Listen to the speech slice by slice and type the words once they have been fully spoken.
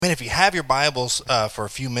And if you have your Bibles for a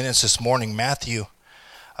few minutes this morning, Matthew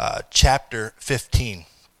chapter 15.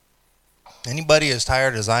 Anybody as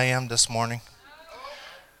tired as I am this morning?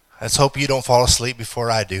 Let's hope you don't fall asleep before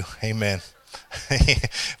I do. Amen.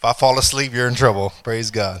 If I fall asleep, you're in trouble. Praise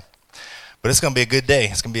God. But it's going to be a good day.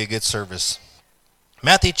 It's going to be a good service.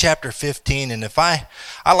 Matthew chapter 15, and if I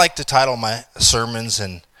like to title my sermons,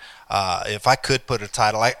 and if I could put a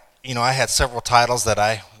title, I had several titles that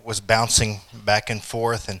I was bouncing back and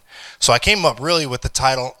forth, and so I came up really with the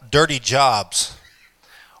title Dirty Jobs,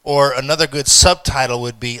 or another good subtitle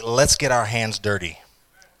would be Let's Get Our Hands Dirty.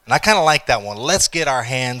 And I kind of like that one. Let's get our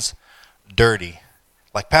hands dirty.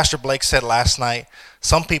 Like Pastor Blake said last night,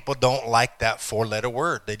 some people don't like that four-letter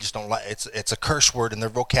word. They just don't like it's a curse word in their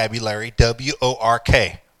vocabulary,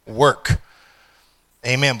 W-O-R-K, work.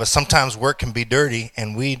 Amen. But sometimes work can be dirty,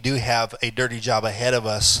 and we do have a dirty job ahead of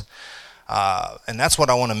us. And that's what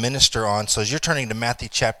I want to minister on. So as you're turning to Matthew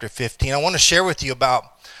chapter 15, I want to share with you about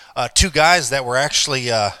two guys that were actually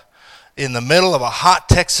in the middle of a hot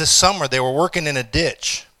Texas summer. They were working in a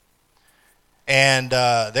ditch, and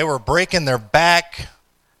they were breaking their back.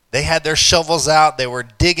 They had their shovels out. They were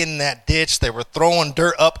digging that ditch. They were throwing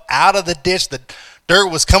dirt up out of the ditch. The dirt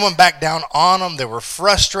was coming back down on them. They were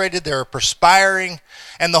frustrated. They were perspiring.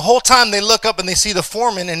 And the whole time they look up and they see the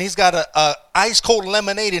foreman, and he's got a ice-cold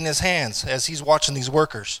lemonade in his hands as he's watching these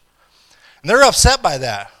workers. And they're upset by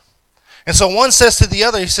that. And so one says to the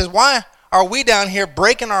other, he says, why are we down here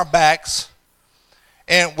breaking our backs,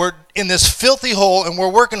 and we're in this filthy hole, and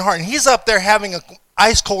we're working hard, and he's up there having an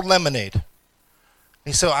ice-cold lemonade?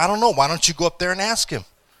 He said, I don't know. Why don't you go up there and ask him?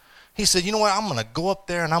 He said, you know what? I'm going to go up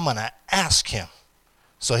there and I'm going to ask him.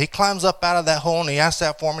 So he climbs up out of that hole and he asks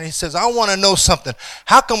that foreman. He says, I want to know something.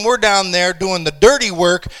 How come we're down there doing the dirty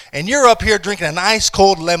work and you're up here drinking an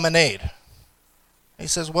ice-cold lemonade? He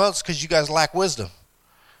says, well, it's because you guys lack wisdom.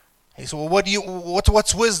 He said, well,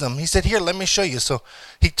 what's wisdom? He said, here, let me show you. So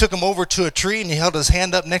he took him over to a tree and he held his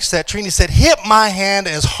hand up next to that tree and he said, hit my hand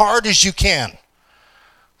as hard as you can.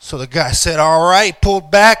 So the guy said, all right, pulled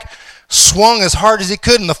back, swung as hard as he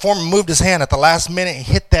could, and the foreman moved his hand at the last minute and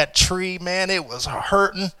hit that tree. Man, it was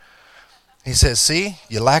hurting. He says, see,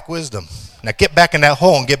 you lack wisdom. Now get back in that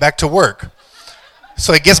hole and get back to work.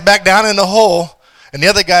 So he gets back down in the hole, and the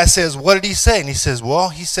other guy says, what did he say? And he says, well,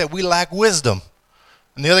 he said, we lack wisdom.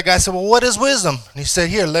 And the other guy said, well, what is wisdom? And he said,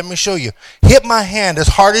 here, let me show you. Hit my hand as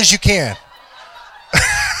hard as you can.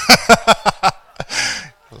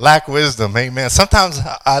 Lack wisdom, amen. Sometimes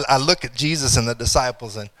I look at Jesus and the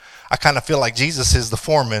disciples, and I kind of feel like Jesus is the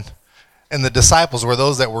foreman, and the disciples were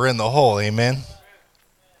those that were in the hole, amen.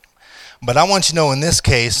 But I want you to know, in this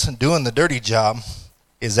case, doing the dirty job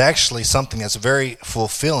is actually something that's very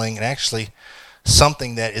fulfilling, and actually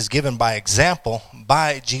something that is given by example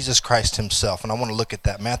by Jesus Christ himself. And I want to look at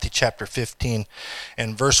that. Matthew chapter 15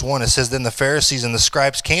 and verse 1, it says, then the Pharisees and the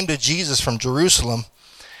scribes came to Jesus from Jerusalem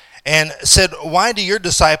and said, why do your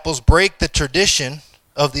disciples break the tradition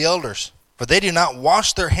of the elders? For they do not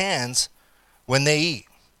wash their hands when they eat.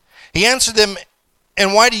 He answered them,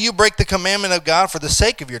 and why do you break the commandment of God for the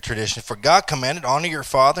sake of your tradition? For God commanded, honor your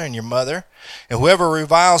father and your mother, and whoever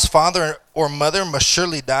reviles father or mother must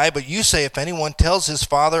surely die. But you say, if anyone tells his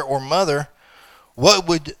father or mother,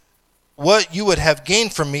 what you would have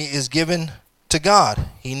gained from me is given to God.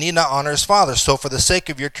 He need not honor his father. So for the sake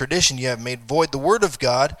of your tradition, you have made void the word of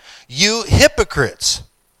God, you hypocrites.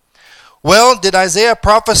 Well, did Isaiah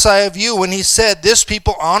prophesy of you when he said, this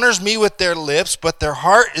people honors me with their lips, but their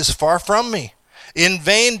heart is far from me. In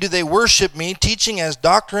vain do they worship me, teaching as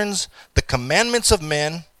doctrines the commandments of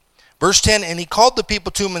men. Verse 10, and he called the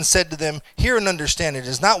people to him and said to them, hear and understand, it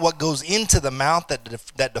is not what goes into the mouth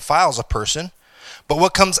that defiles a person, but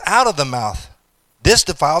what comes out of the mouth. This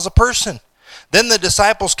defiles a person. Then the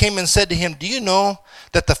disciples came and said to him, do you know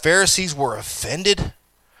that the Pharisees were offended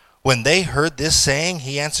when they heard this saying?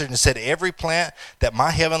 He answered and said, every plant that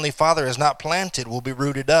my heavenly Father has not planted will be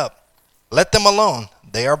rooted up. Let them alone.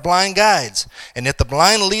 They are blind guides. And if the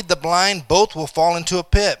blind lead the blind, both will fall into a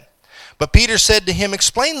pit. But Peter said to him,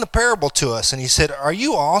 explain the parable to us. And he said, are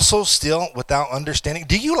you also still without understanding?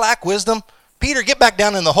 Do you lack wisdom? Peter, get back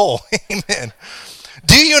down in the hole. Amen.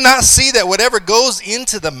 Do you not see that whatever goes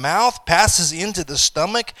into the mouth passes into the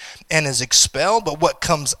stomach and is expelled? But what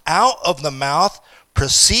comes out of the mouth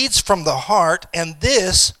proceeds from the heart, and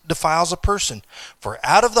this defiles a person. For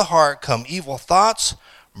out of the heart come evil thoughts,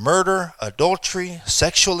 murder, adultery,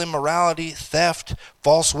 sexual immorality, theft,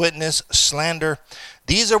 false witness, slander.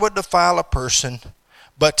 These are what defile a person,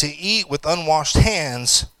 but to eat with unwashed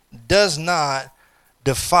hands does not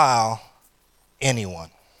defile anyone.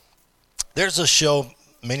 There's a show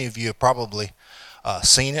many of you have probably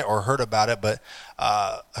seen it or heard about it, but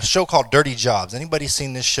a show called Dirty Jobs. Anybody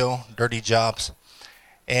seen this show, Dirty Jobs?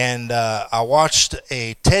 And I watched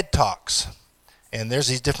a TED Talks. And there's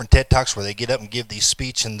these different TED Talks where they get up and give these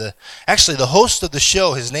speech. And the host of the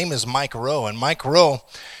show, his name is Mike Rowe. And Mike Rowe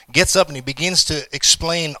gets up and he begins to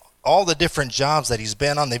explain all the different jobs that he's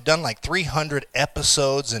been on. They've done like 300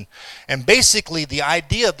 episodes. And basically the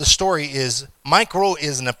idea of the story is Mike Rowe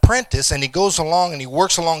is an apprentice, and he goes along and he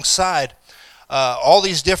works alongside all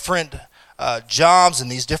these different jobs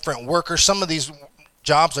and these different workers. Some of these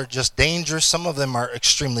jobs are just dangerous. Some of them are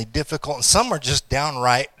extremely difficult. And some are just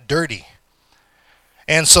downright dirty.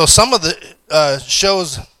 And so some of the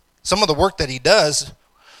shows, some of the work that he does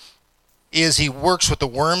is he works with the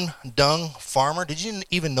worm dung farmer. Did you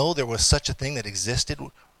even know there was such a thing that existed?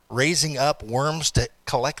 Raising up worms to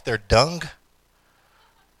collect their dung,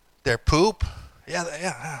 their poop. Yeah,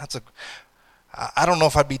 that's I don't know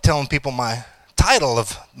if I'd be telling people my title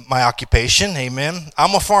of my occupation. Amen.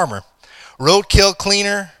 I'm a farmer. Roadkill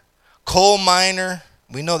cleaner, coal miner.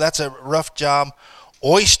 We know that's a rough job.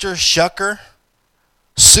 Oyster shucker.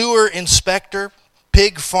 Sewer inspector,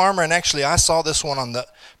 pig farmer, and actually I saw this one on the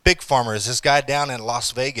pig farmer. Is this guy down in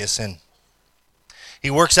Las Vegas, and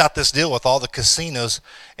he works out this deal with all the casinos,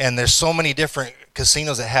 and there's so many different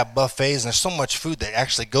casinos that have buffets, and there's so much food that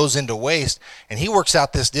actually goes into waste, and he works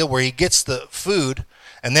out this deal where he gets the food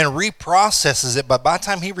and then reprocesses it, but by the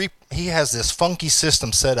time he has this funky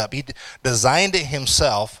system set up. He designed it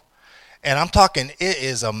himself. And I'm talking, it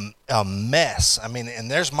is a mess. I mean,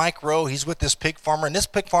 and there's Mike Rowe. He's with this pig farmer. And this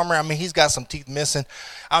pig farmer, I mean, he's got some teeth missing.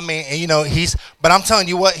 I mean, you know, but I'm telling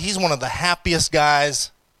you what, he's one of the happiest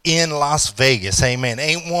guys in Las Vegas. Amen.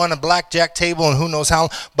 Ain't won a blackjack table and who knows how,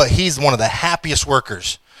 but he's one of the happiest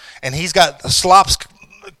workers. And he's got slops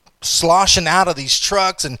sloshing out of these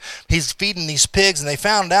trucks, and he's feeding these pigs. And they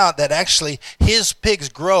found out that actually his pigs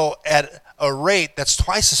grow at a rate that's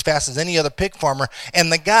twice as fast as any other pig farmer,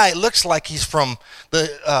 and the guy looks like he's from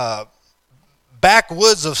the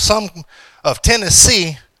backwoods of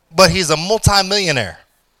Tennessee, but he's a multimillionaire.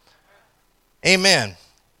 Amen.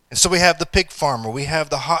 And so we have the pig farmer, we have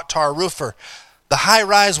the hot tar roofer, the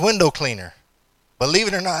high-rise window cleaner. Believe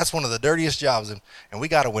it or not, that's one of the dirtiest jobs, and we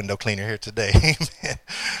got a window cleaner here today. Amen.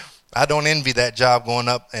 I don't envy that job, going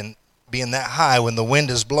up and being that high when the wind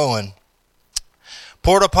is blowing.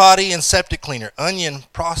 Porta potty and septic cleaner, onion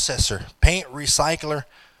processor, paint recycler,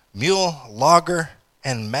 mule logger,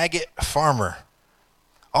 and maggot farmer.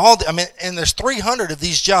 And there's 300 of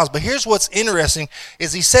these jobs. But here's what's interesting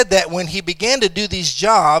is he said that when he began to do these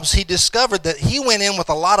jobs, he discovered that he went in with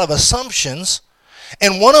a lot of assumptions.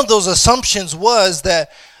 And one of those assumptions was that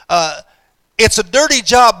it's a dirty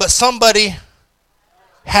job, but somebody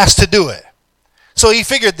has to do it. So he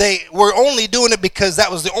figured they were only doing it because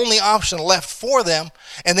that was the only option left for them,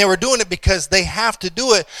 and they were doing it because they have to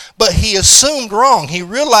do it. But he assumed wrong. He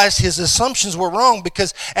realized his assumptions were wrong,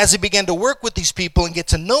 because as he began to work with these people and get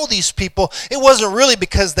to know these people, it wasn't really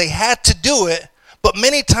because they had to do it, but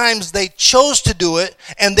many times they chose to do it,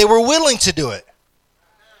 and they were willing to do it.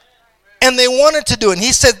 And they wanted to do it. And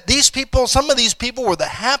he said some of these people were the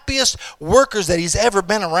happiest workers that he's ever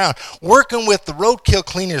been around. Working with the roadkill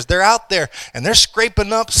cleaners. They're out there and they're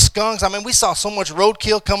scraping up skunks. I mean, we saw so much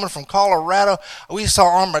roadkill coming from Colorado. We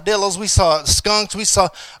saw armadillos. We saw skunks. We saw,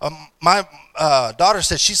 my daughter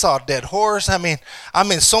said she saw a dead horse. I mean,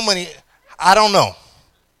 so many, I don't know.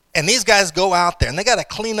 And these guys go out there and they got to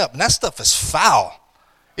clean up. And that stuff is foul.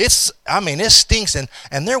 It stinks.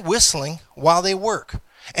 And they're whistling while they work.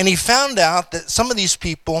 And he found out that some of these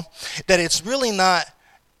people, that it's really not,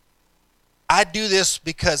 I do this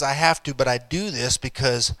because I have to, but I do this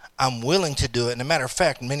because I'm willing to do it. And as a matter of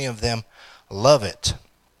fact, many of them love it.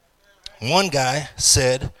 One guy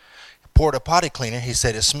said, porta potty cleaner, he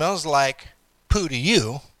said, it smells like poo to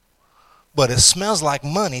you, but it smells like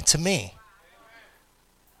money to me.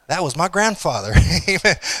 That was my grandfather.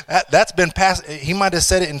 That's been passed. He might have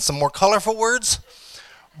said it in some more colorful words,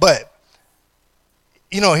 but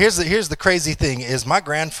you know, here's the crazy thing is my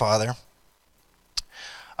grandfather,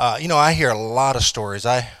 I hear a lot of stories.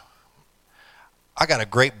 I got a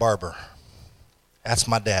great barber. That's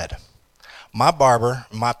my dad. My barber,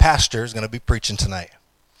 my pastor, is going to be preaching tonight.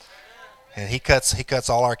 And he cuts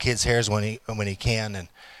all our kids' hairs when he can.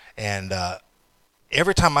 And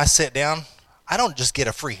every time I sit down, I don't just get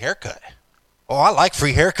a free haircut. Oh, I like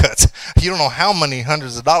free haircuts. You don't know how many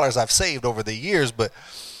hundreds of dollars I've saved over the years, but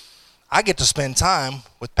I get to spend time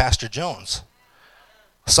with Pastor Jones.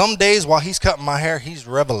 Some days while he's cutting my hair, he's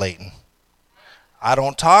revelating. I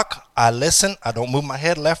don't talk. I listen. I don't move my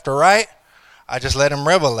head left or right. I just let him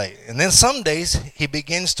revelate. And then some days he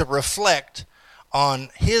begins to reflect on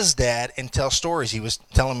his dad and tell stories. He was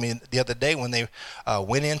telling me the other day when they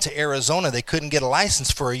went into Arizona, they couldn't get a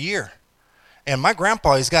license for a year. And my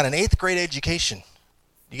grandpa, he's got an 8th grade education.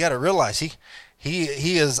 You got to realize he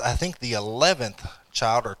is, I think, the 11th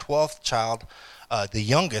child or 12th child, the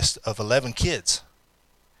youngest of 11 kids.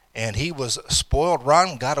 And he was spoiled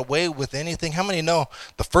rotten, got away with anything. How many know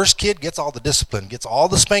the first kid gets all the discipline, gets all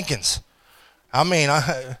the spankings? I mean,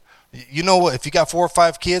 you know what? If you got 4 or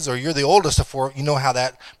 5 kids, or you're the oldest of 4, you know how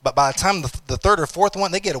that. But by the time the third or fourth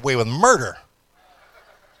one, they get away with murder.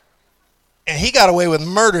 And he got away with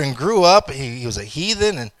murder and grew up. He was a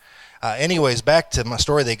heathen. And anyways, back to my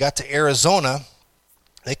story. They got to Arizona.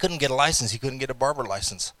 They couldn't get a license. He couldn't get a barber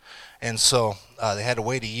license. And so they had to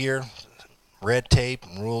wait a year, red tape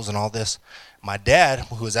and rules and all this. My dad,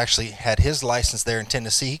 who was actually had his license there in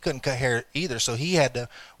Tennessee, he couldn't cut hair either, so he had to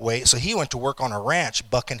wait. So he went to work on a ranch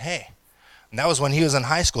bucking hay. And that was when he was in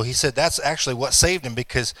high school. He said that's actually what saved him,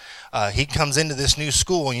 because he comes into this new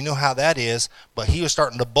school, and you know how that is, but he was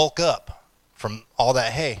starting to bulk up from all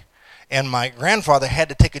that hay. And my grandfather had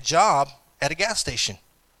to take a job at a gas station.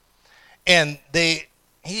 And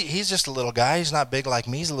he's just a little guy. He's not big like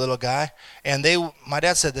me. He's a little guy. And my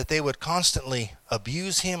dad said that they would constantly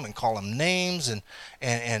abuse him and call him names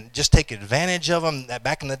and just take advantage of him. That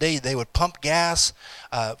back in the day, they would pump gas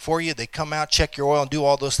for you. They'd come out, check your oil, and do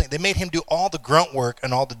all those things. They made him do all the grunt work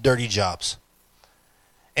and all the dirty jobs.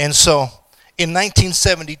 And so in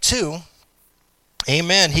 1972,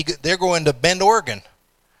 amen, they're going to Bend, Oregon.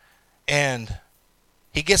 And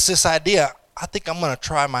he gets this idea, I think I'm going to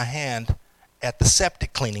try my hand at the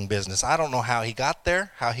septic cleaning business. I don't know how he got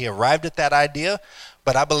there, how he arrived at that idea,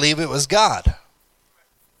 but I believe it was God.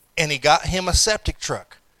 And he got him a septic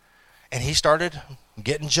truck. And he started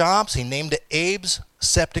getting jobs. He named it Abe's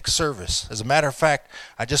Septic Service. As a matter of fact,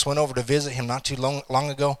 I just went over to visit him not too long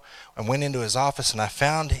ago. I went into his office and I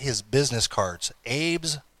found his business cards.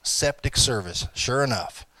 Abe's Septic Service. Sure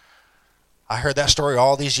enough. I heard that story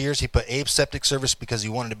all these years. He put Abe's Septic Service because he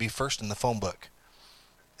wanted to be first in the phone book.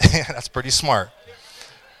 That's pretty smart.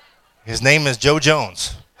 His name is Joe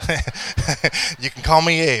Jones. You can call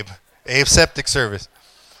me Abe. Abe Septic Service.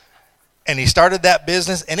 And he started that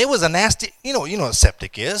business, and it was a nasty, you know what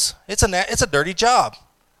septic is. It's a dirty job.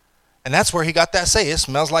 And that's where he got that say. It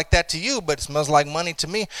smells like that to you, but it smells like money to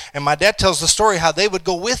me. And my dad tells the story how they would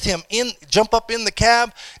go with him, jump up in the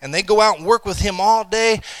cab, and they go out and work with him all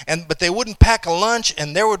day. But they wouldn't pack a lunch,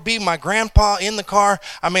 and there would be my grandpa in the car.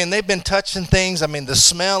 I mean, they've been touching things. I mean, the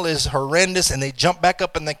smell is horrendous, and they jump back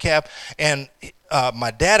up in the cab. And my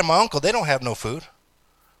dad and my uncle, they don't have no food.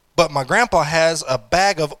 But my grandpa has a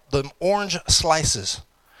bag of the orange slices.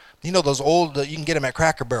 You know those old, you can get them at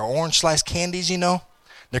Cracker Barrel, orange slice candies, you know?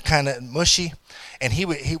 They're kind of mushy, and he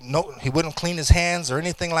wouldn't clean his hands or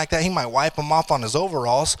anything like that. He might wipe them off on his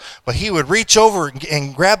overalls, but he would reach over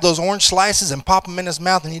and grab those orange slices and pop them in his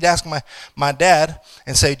mouth, and he'd ask my dad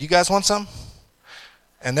and say, "Do you guys want some?"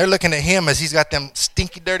 And they're looking at him as he's got them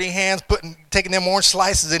stinky, dirty hands, taking them orange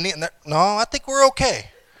slices and eating. No, I think we're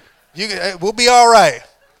okay. We'll be all right.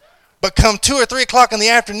 But come 2 or 3 o'clock in the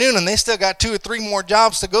afternoon, and they still got 2 or 3 more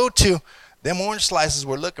jobs to go to, them orange slices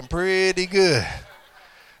were looking pretty good.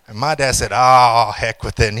 And my dad said, "Oh, heck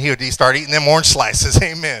with it." And he'd start eating them orange slices.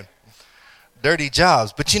 Amen. Dirty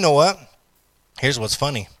jobs. But you know what? Here's what's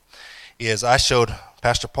funny is I showed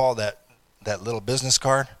Pastor Paul that little business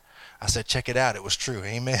card. I said, "Check it out. It was true."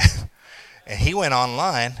 Amen. And he went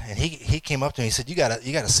online, and he came up to me. He said, you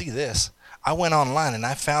gotta see this. I went online, and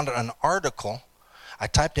I found an article. I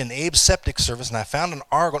typed in Abe's Septic Service, and I found an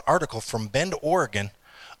article from Bend, Oregon,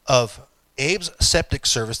 of Abe's Septic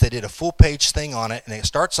Service. They did a full-page thing on it, and it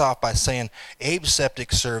starts off by saying Abe's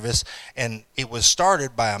Septic Service, and it was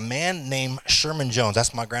started by a man named Sherman Jones.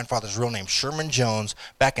 That's my grandfather's real name, Sherman Jones,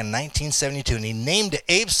 back in 1972, and he named it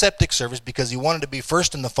Abe's Septic Service because he wanted to be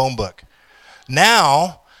first in the phone book.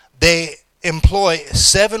 Now, they employ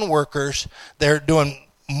 7 workers. They're doing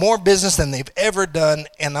more business than they've ever done,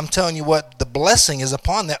 and I'm telling you what, the blessing is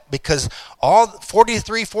upon that, because all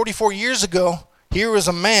 43, 44 years ago, here was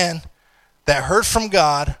a man that heard from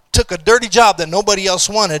God, took a dirty job that nobody else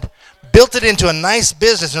wanted, built it into a nice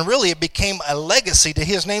business, and really it became a legacy to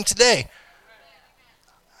his name today.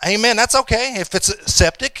 Amen. That's okay. If it's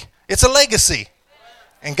septic, it's a legacy.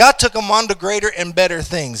 And God took him on to greater and better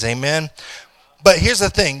things. Amen. But here's the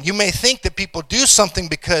thing. You may think that people do something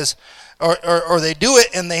because, or they do it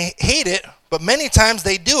and they hate it, but many times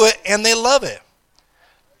they do it and they love it.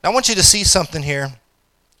 Now, I want you to see something here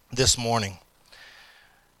this morning.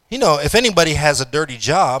 You know, if anybody has a dirty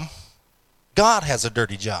job, God has a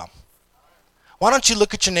dirty job. Why don't you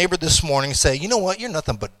look at your neighbor this morning and say, "You know what? You're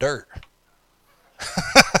nothing but dirt."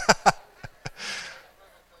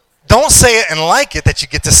 Don't say it and like it that you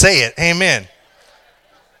get to say it. Amen.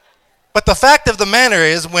 But the fact of the matter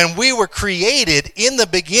is, when we were created in the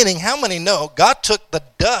beginning, how many know God took the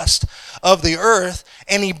dust of the earth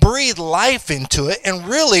and he breathed life into it? And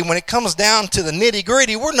really, when it comes down to the nitty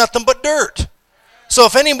gritty, we're nothing but dirt. So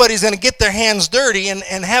if anybody's going to get their hands dirty and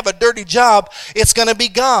have a dirty job, it's going to be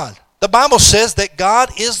God. The Bible says that God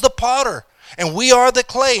is the potter and we are the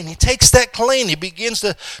clay. And he takes that clay and he begins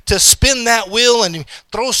to spin that wheel and he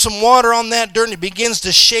throws some water on that dirt and he begins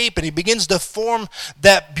to shape and he begins to form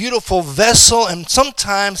that beautiful vessel. And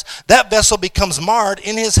sometimes that vessel becomes marred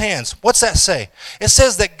in his hands. What's that say? It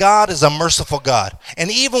says that God is a merciful God. And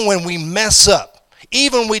even when we mess up,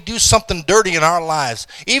 even when we do something dirty in our lives,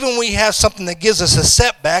 even when we have something that gives us a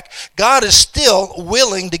setback, God is still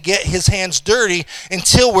willing to get his hands dirty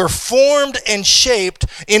until we're formed and shaped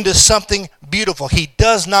into something beautiful. He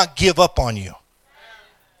does not give up on you.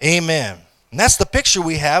 Amen. And that's the picture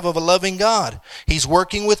we have of a loving God. He's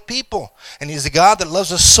working with people. And he's a God that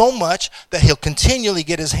loves us so much that he'll continually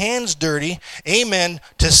get his hands dirty, amen,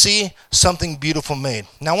 to see something beautiful made.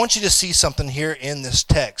 Now I want you to see something here in this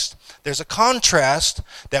text. There's a contrast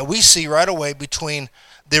that we see right away between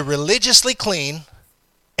the religiously clean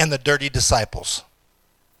and the dirty disciples.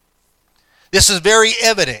 This is very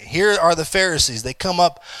evident. Here are the Pharisees. They come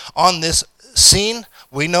up on this scene.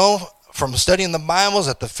 We know from studying the Bibles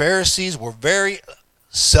that the Pharisees were very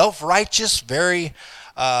self-righteous, very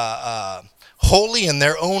holy in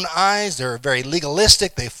their own eyes. They're very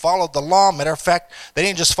legalistic. They followed the law. Matter of fact, they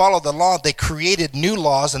didn't just follow the law. They created new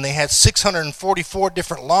laws, and they had 644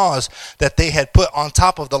 different laws that they had put on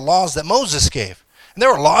top of the laws that Moses gave. And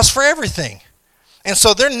there were laws for everything. And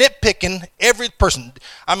so they're nitpicking every person.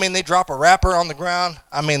 I mean, they drop a wrapper on the ground.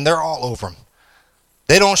 I mean, they're all over them.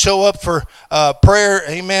 They don't show up for prayer,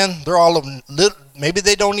 amen. They're all of them. Maybe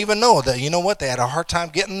they don't even know that, you know what, they had a hard time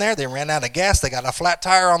getting there. They ran out of gas. They got a flat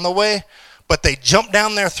tire on the way. But they jump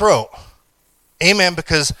down their throat. Amen,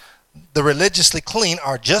 because the religiously clean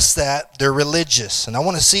are just that. They're religious. And I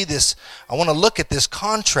want to see this. I want to look at this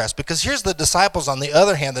contrast. Because here's the disciples on the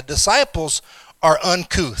other hand. The disciples are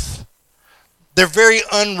uncouth. They're very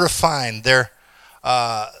unrefined. They're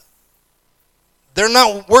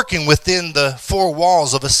not working within the four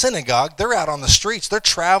walls of a synagogue. They're out on the streets. They're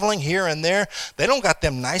traveling here and there. They don't got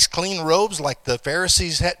them nice clean robes like the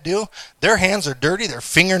Pharisees do. Their hands are dirty. Their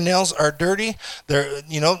fingernails are dirty.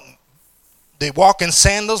 They walk in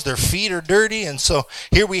sandals. Their feet are dirty. And so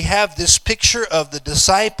here we have this picture of the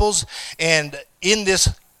disciples. And in this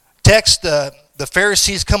text, the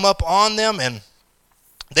Pharisees come up on them and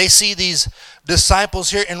they see these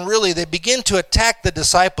disciples here, and really they begin to attack the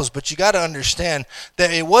disciples, but you got to understand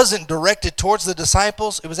that it wasn't directed towards the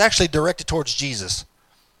disciples. It was actually directed towards Jesus.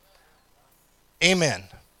 Amen.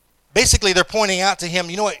 Basically, they're pointing out to him,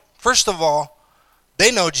 you know what, first of all,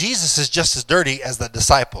 they know Jesus is just as dirty as the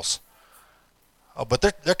disciples. Oh, but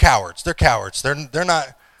they're cowards. They're cowards. They're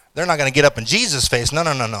not going to get up in Jesus' face. No.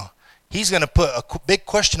 He's going to put a big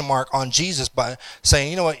question mark on Jesus by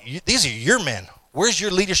saying, you know what, these are your men. Where's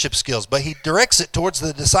your leadership skills? But he directs it towards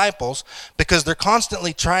the disciples because they're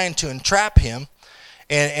constantly trying to entrap him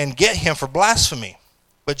and get him for blasphemy.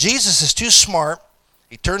 But Jesus is too smart.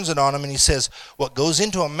 He turns it on him and he says, what goes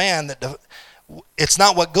into a man it's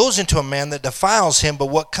not what goes into a man that defiles him, but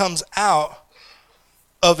what comes out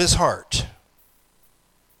of his heart.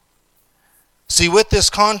 See, with this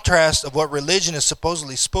contrast of what religion is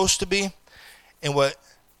supposedly supposed to be and what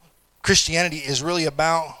Christianity is really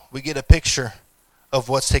about, we get a picture of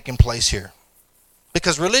what's taking place here.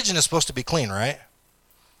 Because religion is supposed to be clean, right?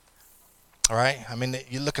 All right? I mean,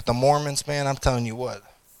 you look at the Mormons, man, I'm telling you what.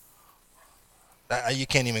 You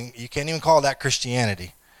can't even call that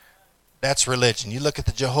Christianity. That's religion. You look at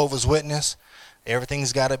the Jehovah's Witness,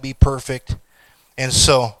 everything's got to be perfect. And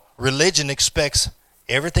so religion expects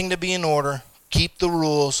everything to be in order, keep the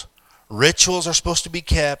rules, rituals are supposed to be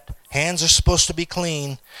kept, hands are supposed to be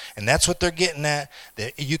clean, and that's what they're getting at.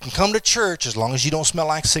 That you can come to church as long as you don't smell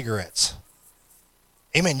like cigarettes.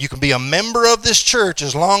 Amen. You can be a member of this church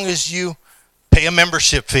as long as you pay a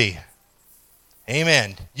membership fee.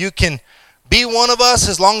 Amen. You can be one of us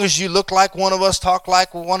as long as you look like one of us, talk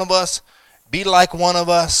like one of us, be like one of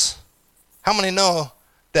us. How many know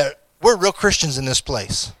that we're real Christians in this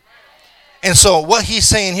place? And so what he's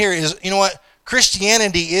saying here is, you know what?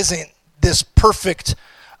 Christianity isn't this perfect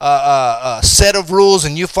set of rules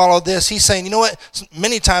and you follow this. He's saying, you know what?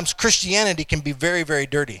 Many times Christianity can be very, very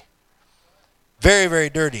dirty. Very, very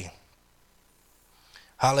dirty.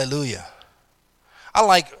 Hallelujah. I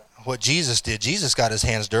like what Jesus did. Jesus got his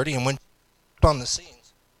hands dirty and went on the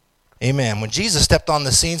scenes. Amen. When Jesus stepped on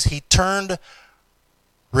the scenes, he turned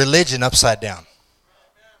religion upside down.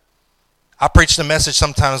 I preached a message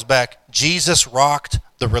sometimes back, Jesus rocked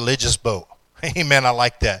the religious boat. Amen, I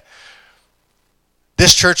like that.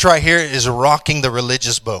 This church right here is rocking the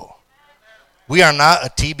religious boat. We are not a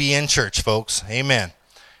TBN church, folks. Amen.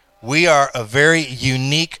 We are a very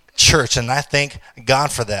unique church, and I thank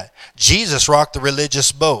God for that. Jesus rocked the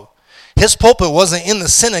religious boat. His pulpit wasn't in the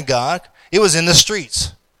synagogue, it was in the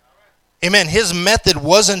streets. Amen. His method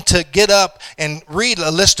wasn't to get up and read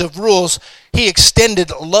a list of rules. He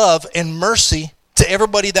extended love and mercy to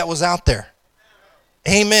everybody that was out there.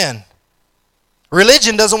 Amen.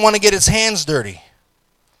 Religion doesn't want to get its hands dirty.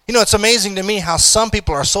 You know, it's amazing to me how some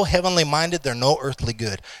people are so heavenly minded, they're no earthly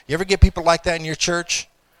good. You ever get people like that in your church?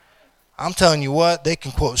 I'm telling you what, they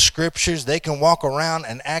can quote scriptures, they can walk around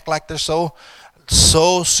and act like they're so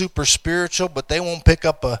super spiritual, but they won't pick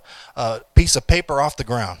up a piece of paper off the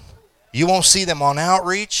ground. You won't see them on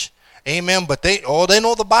outreach. Amen. But they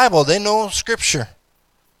know the Bible. They know Scripture.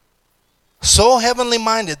 So heavenly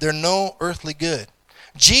minded, they're no earthly good.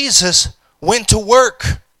 Jesus went to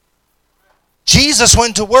work. Jesus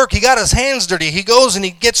went to work. He got his hands dirty. He goes and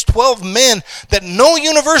he gets 12 men that no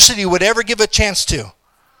university would ever give a chance to.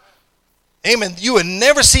 Amen. You would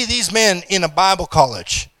never see these men in a Bible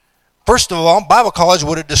college. First of all, Bible college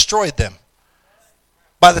would have destroyed them.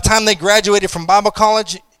 By the time they graduated from Bible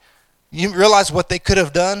college, you realize what they could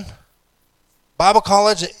have done? Bible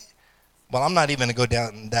college, well, I'm not even going to go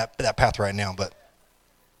down that path right now, but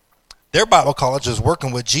their Bible college was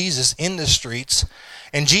working with Jesus in the streets,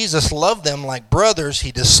 and Jesus loved them like brothers.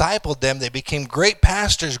 He discipled them. They became great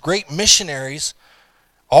pastors, great missionaries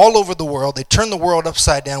all over the world. They turned the world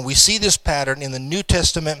upside down. We see this pattern in the New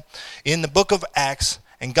Testament, in the book of Acts,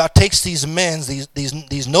 and God takes these men,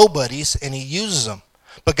 these nobodies, and he uses them.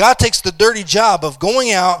 But God takes the dirty job of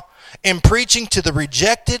going out and preaching to the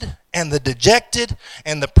rejected and the dejected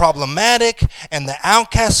and the problematic and the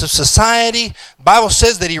outcasts of society. The Bible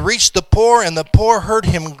says that he reached the poor, and the poor heard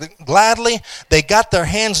him gladly. They got their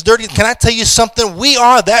hands dirty. Can I tell you something? We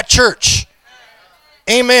are that church.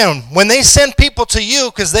 Amen. When they send people to you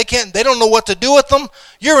because they don't know what to do with them,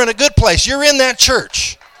 you're in a good place. You're in that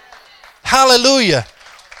church. Hallelujah.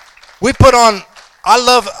 We put on, I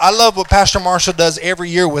love what Pastor Marshall does every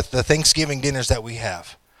year with the Thanksgiving dinners that we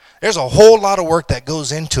have. There's a whole lot of work that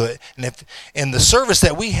goes into it. And the service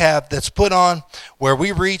that we have that's put on where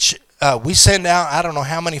we reach, we send out, I don't know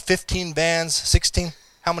how many, 15 vans, 16?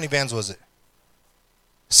 How many vans was it?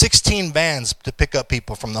 16 vans to pick up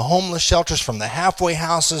people from the homeless shelters, from the halfway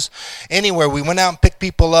houses, anywhere. We went out and picked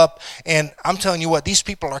people up. And I'm telling you what, these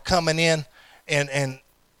people are coming in and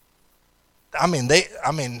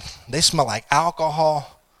they smell like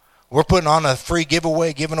alcohol. We're putting on a free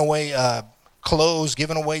giveaway, giving away clothes,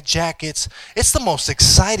 giving away jackets. It's the most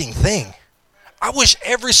exciting thing. I wish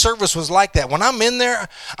every service was like that. When I'm in there,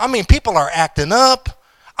 people are acting up.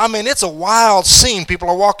 It's a wild scene. People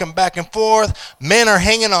are walking back and forth. Men are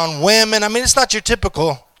hanging on women. It's not your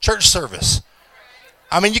typical church service.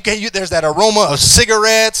 There's that aroma of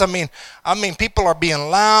cigarettes. People are being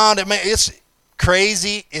loud. It's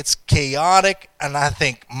crazy. It's chaotic. And I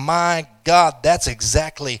think, my God, that's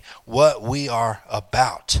exactly what we are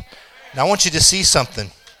about. Now, I want you to see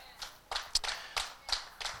something.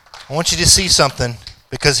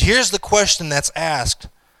 Because here's the question that's asked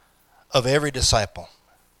of every disciple.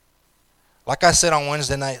 Like I said on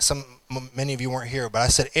Wednesday night, many of you weren't here, but I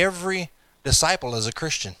said every disciple is a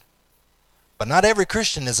Christian. But not every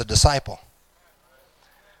Christian is a disciple.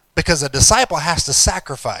 Because a disciple has to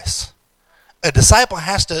sacrifice. A disciple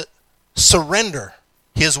has to surrender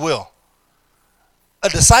his will. A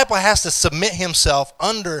disciple has to submit himself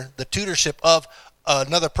under the tutorship of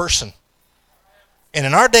another person. And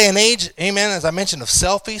in our day and age, amen, as I mentioned, of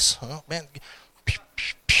selfies,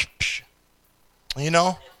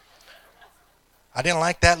 I didn't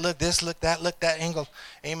like that look, this look, that angle.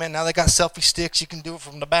 Amen. Now they got selfie sticks. You can do it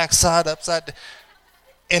from the back side, upside.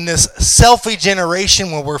 In this selfie generation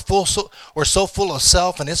where we're so full of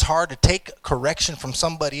self, and it's hard to take correction from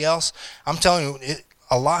somebody else, I'm telling you,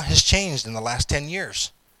 a lot has changed in the last 10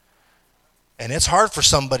 years. And it's hard for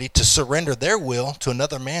somebody to surrender their will to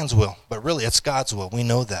another man's will. But really, it's God's will. We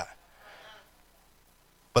know that.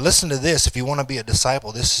 But listen to this. If you want to be a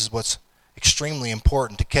disciple, this is what's extremely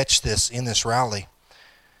important to catch this in this rally.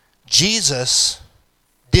 Jesus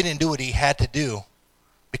didn't do what he had to do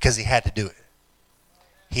because he had to do it.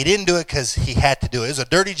 He didn't do it because he had to do it. It was a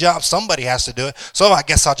dirty job. Somebody has to do it. So I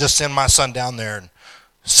guess I'll just send my son down there and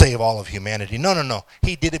save all of humanity. No.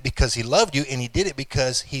 He did it because he loved you, and he did it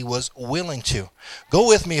because he was willing to. Go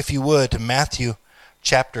with me, if you would, to Matthew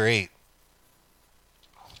chapter 8.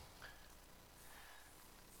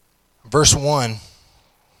 Verse 1.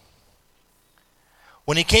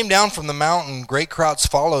 When he came down from the mountain, great crowds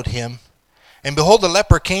followed him. And behold, the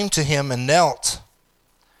leper came to him and knelt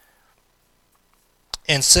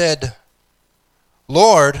and said,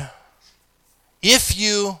 Lord, if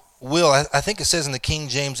you will, I think it says in the King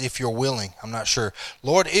James, if you're willing, I'm not sure.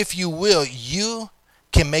 Lord, if you will, you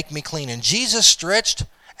can make me clean. And Jesus stretched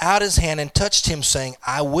out his hand and touched him, saying,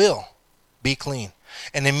 I will be clean.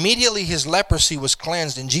 And immediately his leprosy was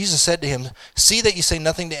cleansed. And Jesus said to him, see that you say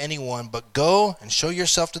nothing to anyone, but go and show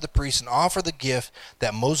yourself to the priest and offer the gift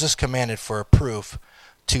that Moses commanded for a proof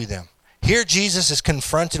to them. Here Jesus is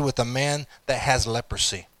confronted with a man that has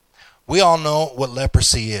leprosy. We all know what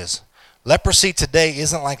leprosy is. Leprosy today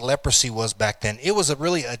isn't like leprosy was back then. It was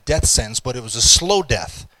really a death sentence, but it was a slow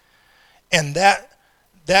death. And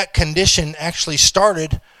that condition actually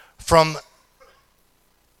started from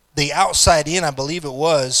the outside in, I believe it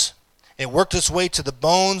was. It worked its way to the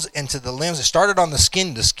bones and to the limbs. It started on the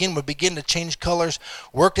skin. The skin would begin to change colors,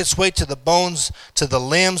 worked its way to the bones, to the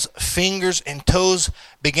limbs, fingers and toes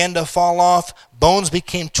began to fall off. Bones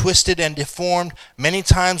became twisted and deformed. Many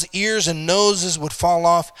times ears and noses would fall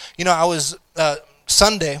off. You know, I was,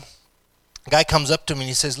 Sunday, a guy comes up to me and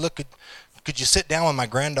he says, look, could you sit down with my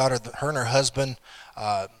granddaughter? Her and her husband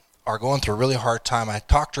are going through a really hard time. I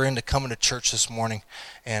talked her into coming to church this morning,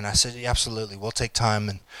 and I said, yeah, absolutely, we'll take time.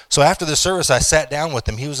 And so after the service, I sat down with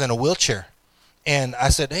him. He was in a wheelchair, and I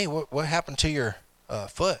said, hey, what happened to your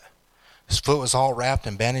foot? His foot was all wrapped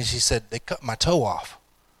and bandaged. He said, they cut my toe off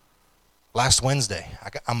last Wednesday.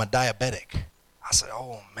 I'm a diabetic. I said,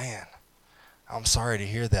 oh, man, I'm sorry to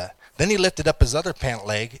hear that. Then he lifted up his other pant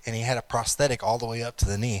leg, and he had a prosthetic all the way up to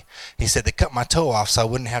the knee. He said, they cut my toe off so I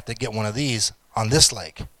wouldn't have to get one of these on this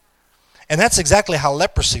leg. And that's exactly how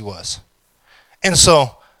leprosy was. And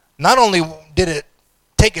so not only did it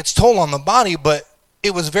take its toll on the body, but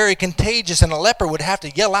it was very contagious, and a leper would have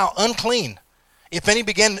to yell out, unclean. If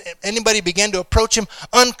anybody began to approach him,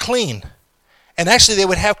 unclean. And actually they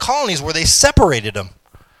would have colonies where they separated them.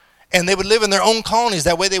 And they would live in their own colonies.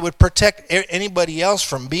 That way they would protect anybody else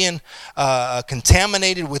from being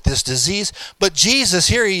contaminated with this disease. But Jesus,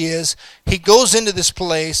 here he is. He goes into this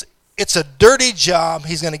place. It's a dirty job.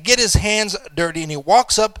 He's going to get his hands dirty, and he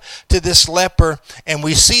walks up to this leper, and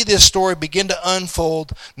we see this story begin to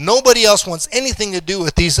unfold. Nobody else wants anything to do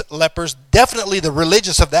with these lepers. Definitely the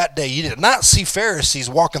religious of that day. You did not see Pharisees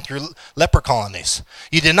walking through leper colonies.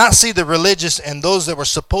 You did not see the religious and those that were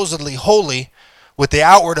supposedly holy with the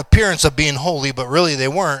outward appearance of being holy, but really they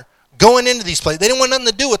weren't, going into these places. They didn't want nothing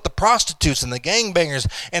to do with the prostitutes and the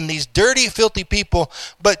gangbangers and these dirty, filthy people.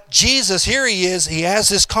 But Jesus, here he is, he has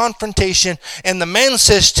this confrontation, and the man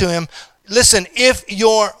says to him, listen, if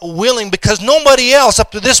you're willing, because nobody else up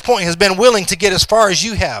to this point has been willing to get as far as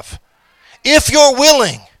you have. If you're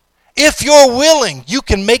willing, you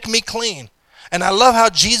can make me clean. And I love how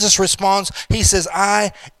Jesus responds. He says,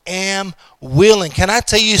 I am willing. Can I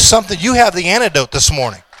tell you something? You have the antidote this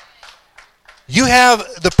morning. You have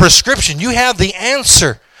the prescription. You have the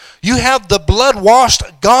answer. You have the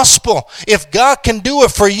blood-washed gospel. If God can do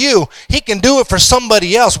it for you, he can do it for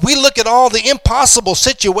somebody else. We look at all the impossible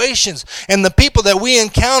situations and the people that we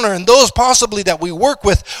encounter and those possibly that we work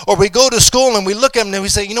with, or we go to school and we look at them and we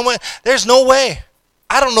say, you know what, there's no way.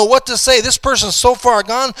 I don't know what to say. This person's so far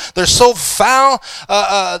gone. They're so foul.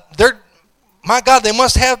 My God, they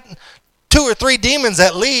must have 2 or 3 demons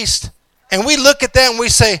at least. And we look at that and we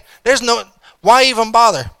say, why even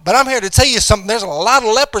bother? But I'm here to tell you something. There's a lot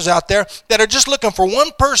of lepers out there that are just looking for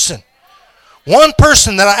one person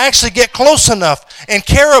that I actually get close enough and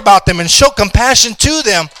care about them and show compassion to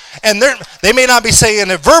them. And they may not be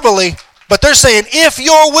saying it verbally, but they're saying, if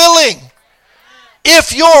you're willing,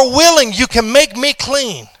 you can make me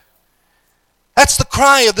clean. That's the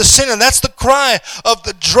cry of the sinner. That's the cry of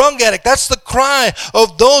the drug addict. That's the cry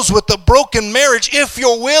of those with the broken marriage. If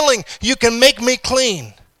you're willing, you can make me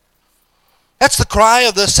clean. That's the cry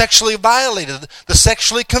of the sexually violated, the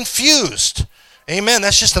sexually confused. Amen.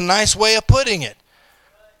 That's just a nice way of putting it.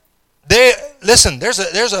 There's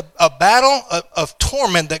a battle of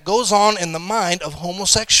torment that goes on in the mind of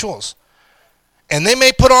homosexuals. And they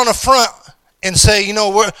may put on a front and say, you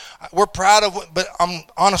know, we're proud of but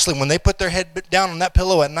honestly, when they put their head down on that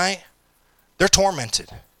pillow at night, they're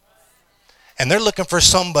tormented. And they're looking for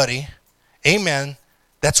somebody, amen,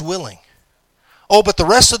 that's willing. Oh, but the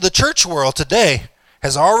rest of the church world today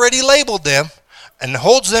has already labeled them and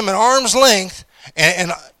holds them at arm's length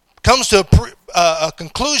and comes to a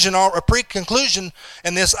conclusion or a pre-conclusion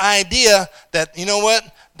in this idea that, you know what,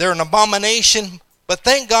 they're an abomination. But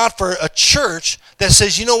thank God for a church that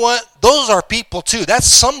says, you know what? Those are people too. That's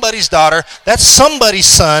somebody's daughter. That's somebody's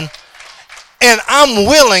son. And I'm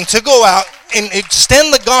willing to go out and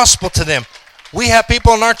extend the gospel to them. We have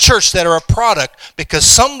people in our church that are a product because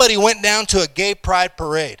somebody went down to a gay pride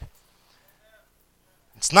parade.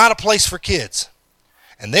 It's not a place for kids.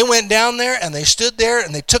 And they went down there and they stood there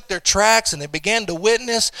and they took their tracts and they began to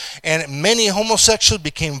witness, and many homosexuals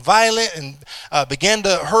became violent and began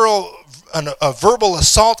to hurl a verbal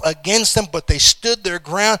assault against them, but they stood their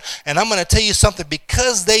ground. And I'm going to tell you something,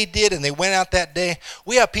 because they did and they went out that day,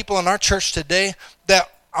 we have people in our church today that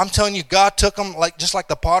I'm telling you, God took them just like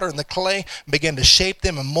the potter and the clay, and began to shape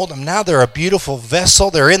them and mold them. Now they're a beautiful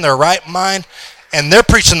vessel. They're in their right mind, and they're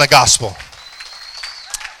preaching the gospel.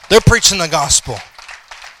 They're preaching the gospel.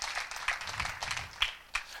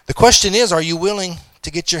 The question is, are you willing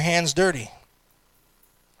to get your hands dirty?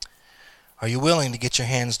 Are you willing to get your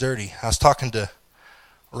hands dirty? I was talking to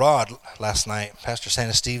Rod last night, Pastor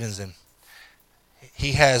Santa Stevens, and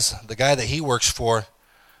he has the guy that he works for,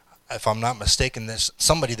 if I'm not mistaken, there's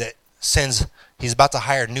somebody that he's about to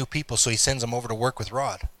hire new people, so he sends them over to work with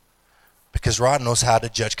Rod, because Rod knows how to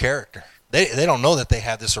judge character. They don't know that they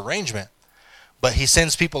have this arrangement, but he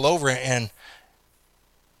sends people over, and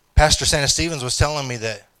Pastor Santa Stevens was telling me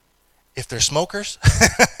that if they're smokers,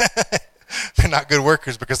 they're not good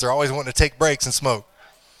workers, because they're always wanting to take breaks and smoke.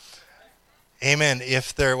 Amen.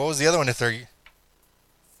 If they're, what was the other one? If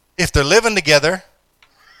they're living together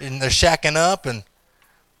and they're shacking up, and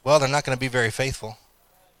well, they're not going to be very faithful.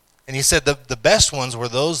 And he said the best ones were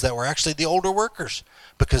those that were actually the older workers,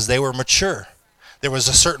 because they were mature. There was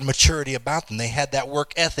a certain maturity about them. They had that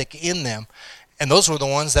work ethic in them. And those were the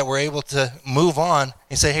ones that were able to move on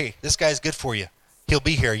and say, hey, this guy's good for you. He'll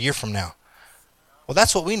be here a year from now. Well,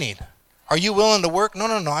 that's what we need. Are you willing to work? No.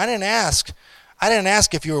 I didn't ask. I didn't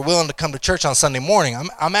ask if you were willing to come to church on Sunday morning.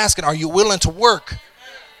 I'm asking, are you willing to work?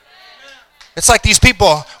 It's like these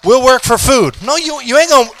people, we'll work for food. No, you ain't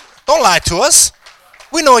going to, don't lie to us.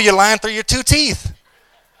 We know you're lying through your two teeth.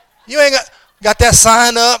 You ain't got that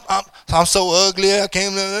sign up. I'm so ugly. I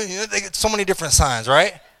came to, they get so many different signs,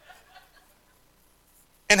 right?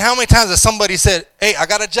 And how many times has somebody said, hey, I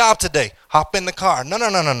got a job today. Hop in the car.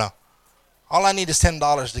 No. All I need is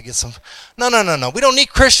 $10 to get some. No. We don't need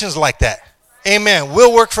Christians like that. Amen.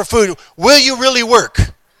 We'll work for food. Will you really work?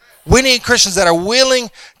 We need Christians that are willing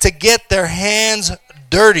to get their hands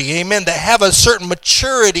dirty. Amen. That have a certain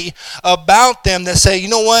maturity about them, that say, you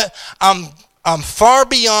know what? I'm far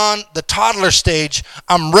beyond the toddler stage.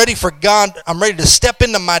 I'm ready for God. I'm ready to step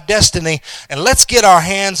into my destiny, and let's get our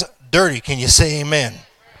hands dirty. Can you say amen?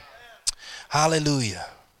 Hallelujah.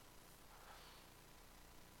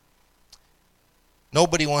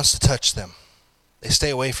 Nobody wants to touch them. They stay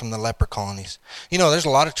away from the leper colonies. You know, there's a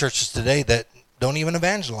lot of churches today that don't even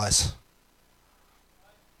evangelize.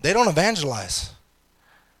 They don't evangelize.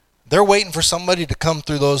 They're waiting for somebody to come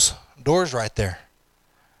through those doors right there.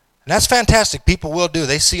 And that's fantastic. People will do.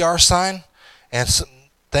 They see our sign, and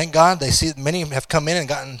thank God they see many have come in and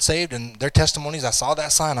gotten saved, and their testimonies, I saw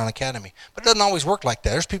that sign on Academy. But it doesn't always work like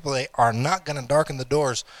that. There's people that are not going to darken the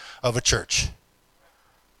doors of a church.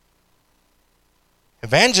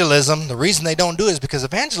 Evangelism, the reason they don't do it is because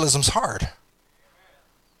evangelism's hard.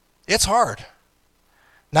 It's hard.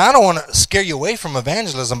 Now, I don't want to scare you away from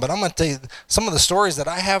evangelism, but I'm going to tell you some of the stories that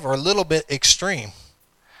I have are a little bit extreme.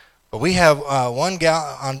 But we have one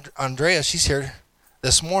gal, Andrea, she's here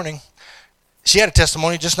this morning. She had a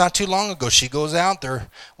testimony just not too long ago. She goes out there,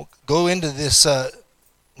 go into this,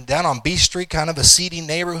 down on B Street, kind of a seedy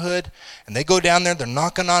neighborhood, and they go down there, they're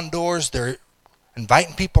knocking on doors, they're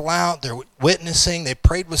inviting people out, they're witnessing, they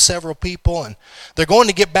prayed with several people, and they're going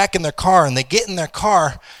to get back in their car, and they get in their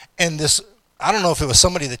car, and this, I don't know if it was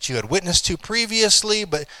somebody that you had witnessed to previously,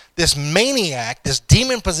 but this maniac, this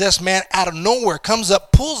demon-possessed man out of nowhere comes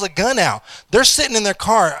up, pulls a gun out. They're sitting in their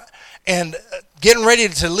car and getting ready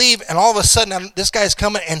to leave, and all of a sudden this guy's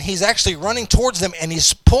coming, and he's actually running towards them, and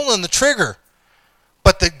he's pulling the trigger.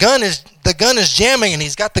 But the gun is jamming, and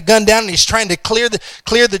he's got the gun down, and he's trying to clear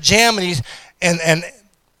the jam, and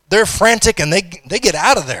they're frantic, and they get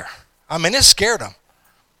out of there. I mean, it scared them.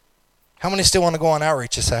 How many still want to go on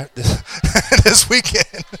outreach this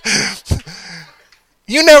weekend?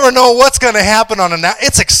 You never know what's going to happen on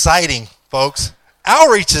it's exciting, folks.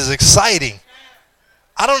 Outreach is exciting.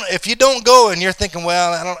 If you don't go and you're thinking,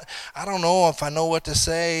 well, I don't know if I know what to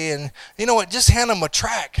say, and you know what, just hand them a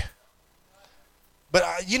track. But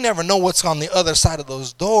you never know what's on the other side of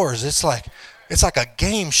those doors. It's like a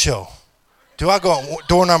game show. Do I go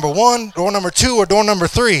door number 1, door number 2, or door number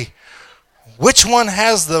 3? Which one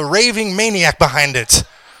has the raving maniac behind it?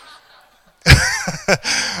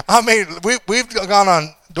 I mean, we've gone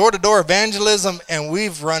on door-to-door evangelism, and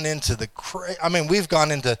we've run into we've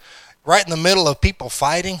gone into right in the middle of people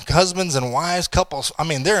fighting, husbands and wives, couples. I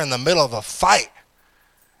mean, they're in the middle of a fight.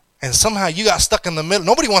 And somehow you got stuck in the middle.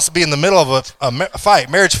 Nobody wants to be in the middle of a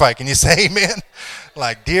fight, marriage fight. Can you say amen?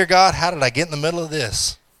 Like, dear God, how did I get in the middle of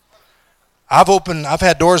this? I've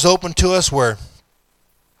had doors open to us where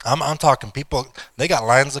I'm talking people, they got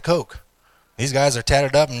lines of Coke. These guys are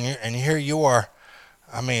tatted up, and here you are,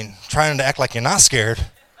 I mean, trying to act like you're not scared.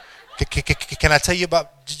 Can I tell you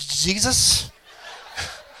about Jesus?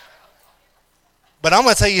 But I'm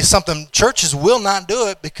going to tell you something. Churches will not do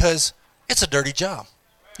it because it's a dirty job.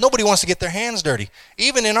 Nobody wants to get their hands dirty.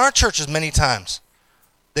 Even in our churches many times,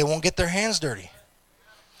 they won't get their hands dirty.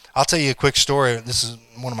 I'll tell you a quick story. This is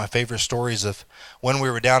one of my favorite stories of when we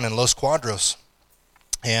were down in Los Cuadros.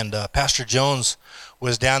 And Pastor Jones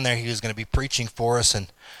was down there. He was going to be preaching for us. And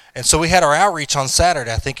so we had our outreach on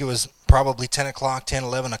Saturday. I think it was probably 10 o'clock, 10,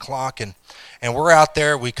 11 o'clock. And we're out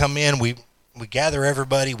there. We come in. We gather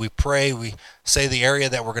everybody. We pray. We say the area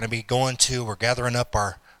that we're going to be going to. We're gathering up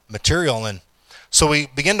our material. And so we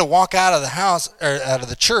begin to walk out of the house, or out of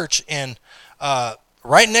the church. And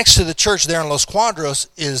right next to the church there in Los Cuadros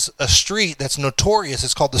is a street that's notorious.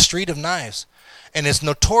 It's called the Street of Knives. And it's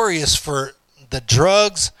notorious for the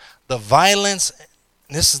drugs, the violence.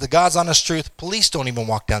 And this is the God's honest truth. Police don't even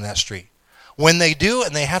walk down that street. When they do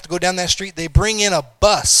and they have to go down that street, they bring in a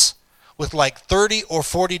bus with like 30 or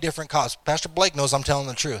 40 different cops. Pastor Blake knows I'm telling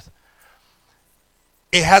the truth.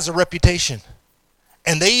 It has a reputation.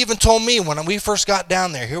 And they even told me when we first got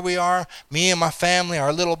down there, here we are, me and my family,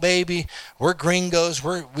 our little baby, we're gringos,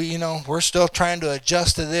 we're still trying to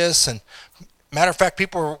adjust to this. And matter of fact,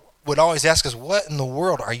 people would always ask us, what in the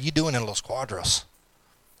world are you doing in Los Cuadros?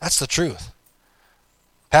 That's the truth.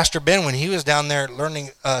 Pastor Ben, when he was down there learning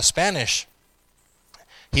Spanish,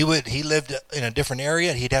 he lived in a different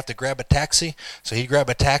area. He'd have to grab a taxi. So he'd grab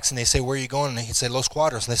a taxi and they say, where are you going? And he'd say, Los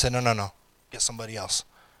Cuadros. And they said, no, get somebody else.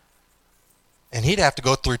 And he'd have to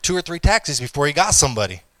go through 2 or 3 taxis before he got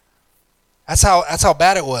somebody. That's how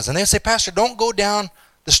bad it was. And they'd say, Pastor, don't go down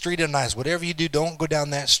the Street of Knives. Whatever you do, don't go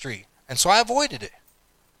down that street. And so I avoided it.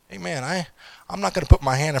 Amen. I'm not going to put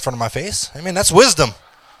my hand in front of my face. Amen. That's wisdom.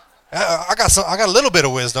 I got a little bit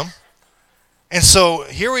of wisdom. And so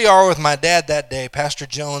here we are with my dad that day, Pastor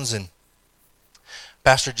Jones, and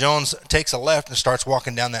Pastor Jones takes a left and starts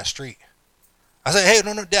walking down that street. I said,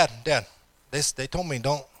 hey, no, Dad. They told me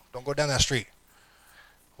don't go down that street.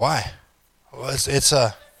 Why? Well, it's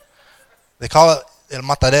they call it El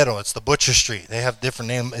Matadero. It's the Butcher Street. They have different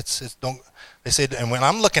name. They say, and when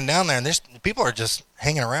I'm looking down there, and people are just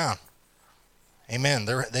hanging around. Amen.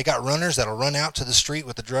 They got runners that'll run out to the street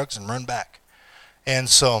with the drugs and run back. And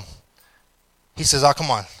so he says, oh, come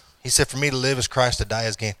on. He said, for me to live is Christ, to die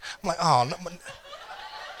is gain. I'm like, oh, no,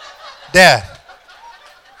 Dad,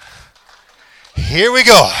 here we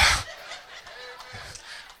go.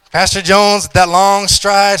 Pastor Jones, that long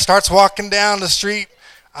stride, starts walking down the street,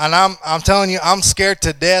 and I'm telling you, I'm scared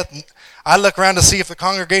to death. I look around to see if the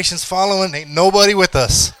congregation's following. Ain't nobody with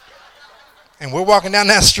us. And we're walking down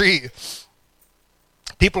that street.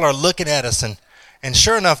 People are looking at us, and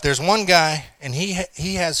sure enough, there's one guy, and he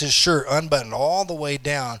has his shirt unbuttoned all the way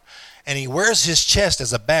down, and he wears his chest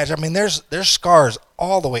as a badge. I mean, there's scars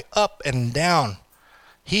all the way up and down.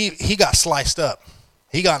 He got sliced up.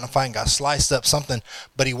 He got in a fight and got sliced up something,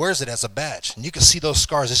 but he wears it as a badge. And you can see those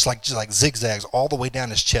scars just like zigzags all the way down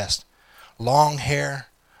his chest. Long hair.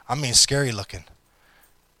 I mean, scary looking.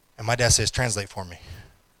 And my dad says, translate for me.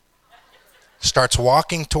 Starts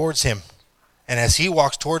walking towards him. And as he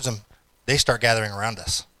walks towards him, they start gathering around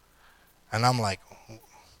us. And I'm like,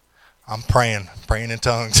 I'm praying in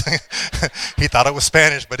tongues. He thought it was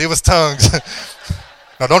Spanish, but it was tongues.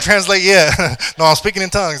 No, don't translate yet. No, I'm speaking in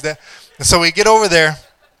tongues. And so we get over there,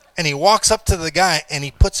 and he walks up to the guy, and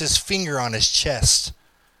he puts his finger on his chest.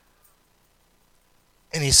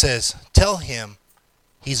 And he says, tell him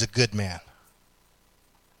he's a good man.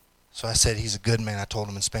 So I said, he's a good man. I told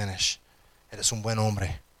him in Spanish. Eres un buen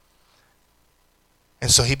hombre.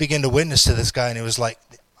 And so he began to witness to this guy, and it was like,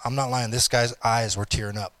 I'm not lying, this guy's eyes were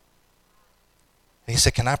tearing up. And he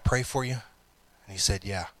said, can I pray for you? And he said,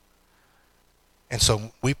 yeah. And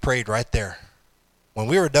so we prayed right there. When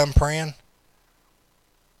we were done praying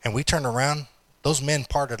and we turned around, those men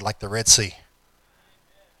parted like the Red Sea.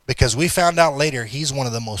 Because we found out later he's one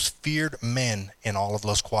of the most feared men in all of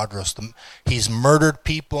Los Cuadros. He's murdered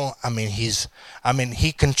people.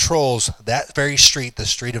 He controls that very street, the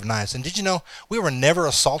Street of Knives. And did you know we were never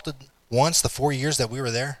assaulted once the 4 years that we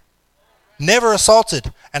were there? Never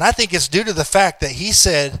assaulted. And I think it's due to the fact that he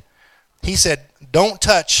said He said, don't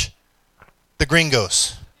touch the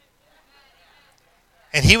gringos.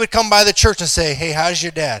 And he would come by the church and say, hey, how's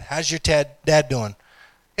your dad? How's your dad doing?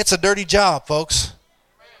 It's a dirty job, folks.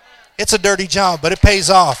 It's a dirty job, but it pays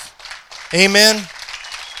off. Amen.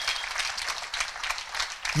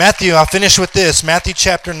 Matthew, I'll finish with this. Matthew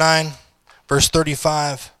chapter 9, verse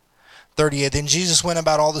 35, 38. Then Jesus went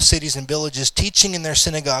about all the cities and villages, teaching in their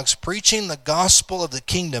synagogues, preaching the gospel of the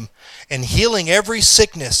kingdom, and healing every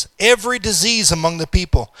sickness, every disease among the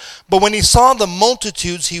people. But when he saw the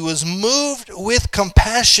multitudes, he was moved with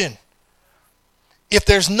compassion. If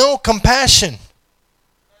there's no compassion,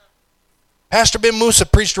 Pastor Ben Musa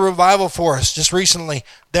preached a revival for us just recently.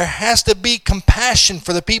 There has to be compassion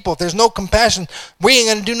for the people. If there's no compassion, we ain't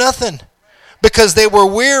going to do nothing. Because they were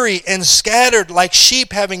weary and scattered like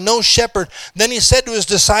sheep having no shepherd. Then he said to his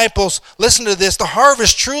disciples, listen to this, the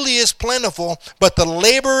harvest truly is plentiful, but the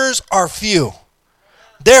laborers are few.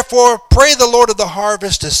 Therefore, pray the Lord of the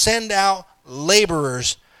harvest to send out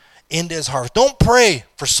laborers into his harvest. Don't pray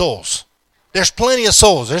for souls. There's plenty of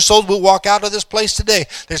souls. There's souls who walk out of this place today.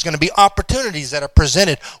 There's going to be opportunities that are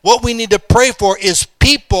presented. What we need to pray for is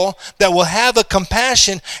people that will have a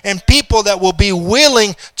compassion and people that will be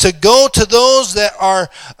willing to go to those that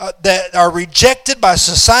are rejected by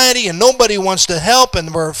society and nobody wants to help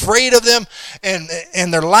and we're afraid of them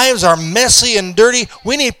and their lives are messy and dirty.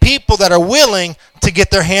 We need people that are willing to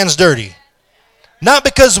get their hands dirty. Not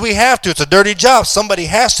because we have to. It's a dirty job. Somebody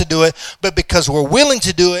has to do it. But because we're willing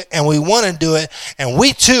to do it and we want to do it. And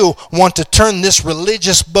we too want to turn this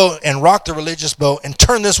religious boat and rock the religious boat and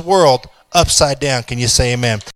turn this world upside down. Can you say amen?